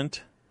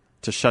argument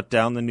to shut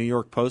down the New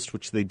York Post,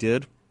 which they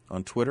did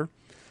on Twitter,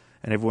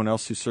 and everyone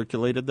else who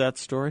circulated that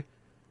story.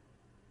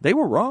 They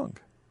were wrong.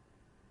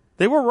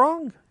 They were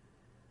wrong.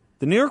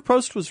 The New York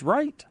Post was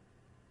right.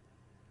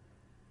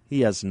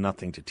 He has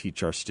nothing to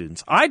teach our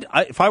students.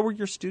 If I were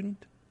your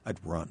student, I'd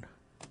run.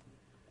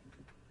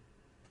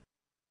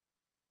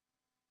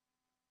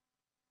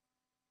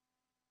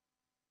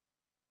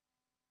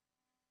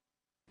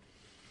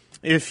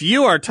 If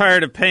you are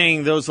tired of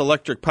paying those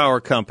electric power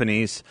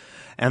companies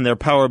and their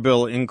power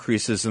bill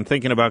increases and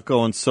thinking about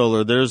going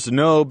solar, there's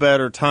no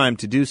better time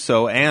to do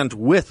so. And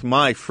with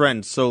my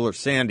friend Solar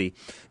Sandy,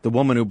 the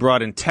woman who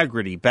brought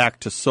integrity back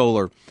to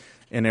solar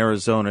in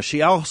Arizona,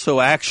 she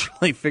also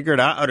actually figured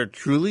out how to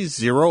truly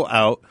zero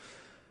out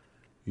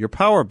your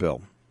power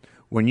bill.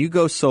 When you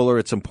go solar,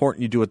 it's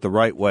important you do it the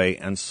right way,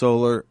 and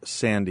Solar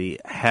Sandy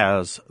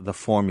has the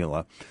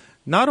formula.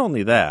 Not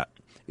only that,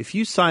 if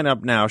you sign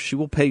up now, she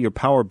will pay your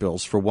power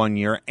bills for 1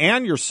 year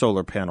and your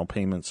solar panel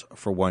payments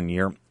for 1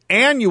 year,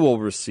 and you will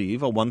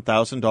receive a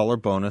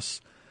 $1,000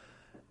 bonus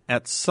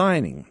at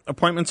signing.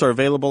 Appointments are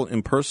available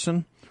in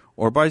person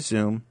or by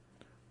Zoom,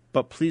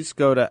 but please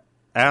go to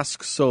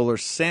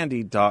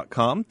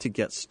AskSolarSandy.com to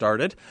get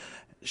started.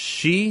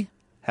 She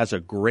has a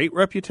great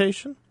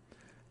reputation.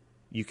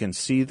 You can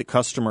see the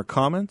customer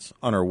comments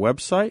on her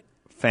website.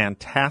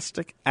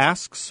 Fantastic.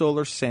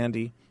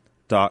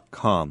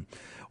 AskSolarSandy.com.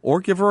 Or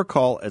give her a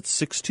call at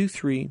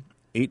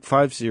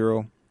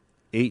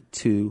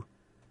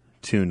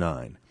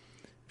 623-850-8229.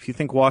 If you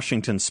think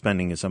Washington's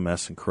spending is a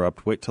mess and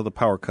corrupt, wait till the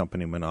power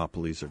company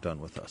monopolies are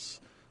done with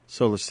us.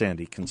 Solar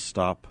Sandy can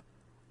stop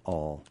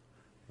all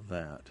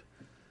that.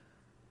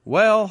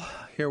 Well,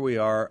 here we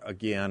are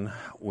again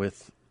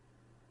with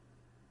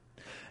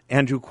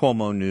Andrew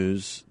Cuomo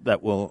news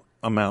that will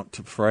amount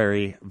to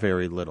very,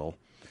 very little.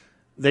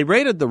 They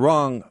raided the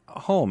wrong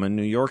home in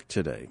New York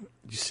today.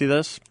 Did you see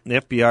this?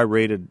 The FBI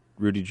raided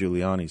Rudy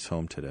Giuliani's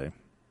home today.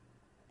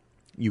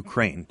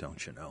 Ukraine,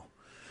 don't you know?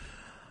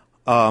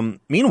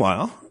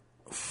 Meanwhile,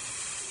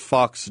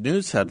 Fox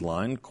News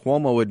headline,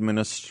 Cuomo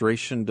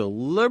administration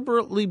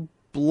deliberately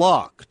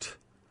blocked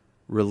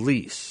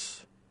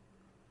release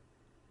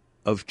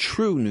of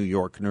true New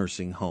York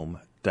nursing home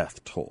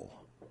death toll.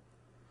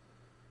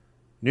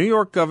 New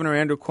York Governor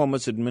Andrew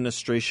Cuomo's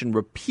administration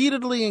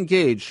repeatedly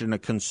engaged in a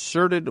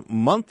concerted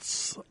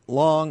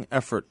months-long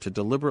effort to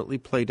deliberately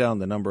play down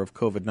the number of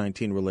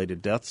COVID-19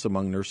 related deaths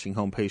among nursing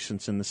home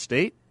patients in the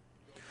state.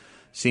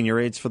 Senior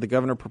aides for the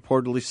governor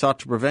purportedly sought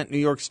to prevent New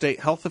York State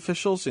health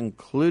officials,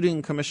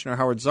 including Commissioner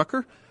Howard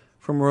Zucker,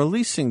 from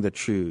releasing the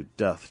true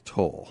death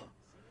toll.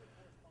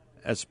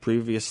 As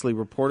previously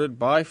reported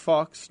by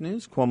Fox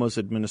News, Cuomo's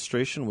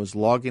administration was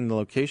logging the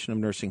location of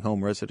nursing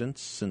home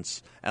residents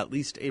since at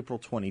least April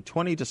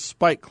 2020,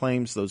 despite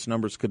claims those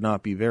numbers could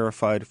not be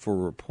verified for a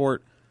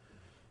report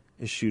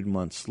issued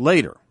months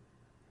later.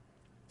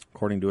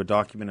 According to a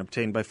document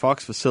obtained by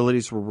Fox,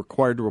 facilities were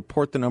required to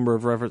report the number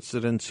of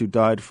residents who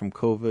died from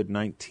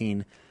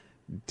COVID-19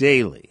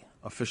 daily.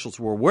 Officials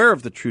were aware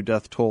of the true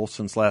death toll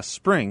since last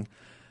spring.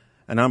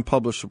 An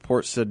unpublished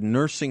report said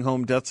nursing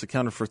home deaths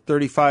accounted for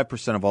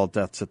 35% of all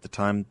deaths at the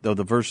time, though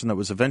the version that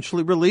was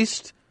eventually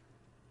released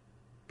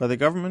by the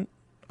government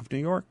of New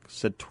York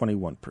said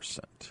 21%.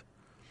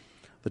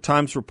 The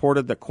Times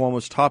reported that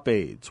Cuomo's top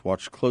aides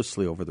watched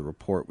closely over the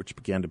report, which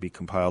began to be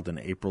compiled in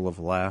April of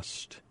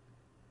last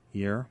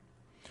year.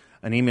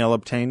 An email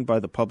obtained by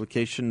the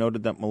publication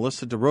noted that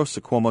Melissa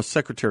DeRosa, Cuomo's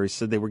secretary,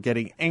 said they were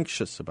getting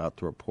anxious about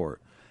the report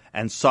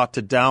and sought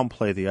to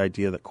downplay the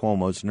idea that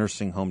Cuomo's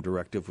nursing home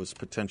directive was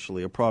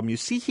potentially a problem. You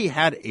see, he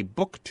had a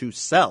book to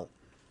sell.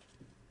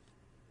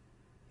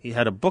 He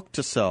had a book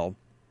to sell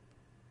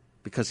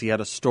because he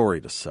had a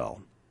story to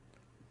sell.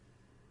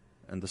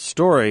 And the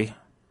story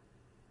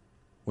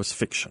was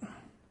fiction.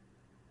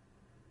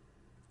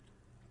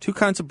 Two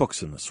kinds of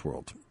books in this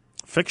world,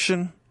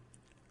 fiction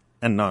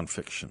and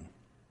nonfiction.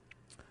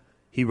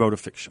 He wrote a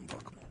fiction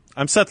book.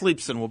 I'm Seth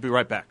Leibson. We'll be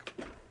right back.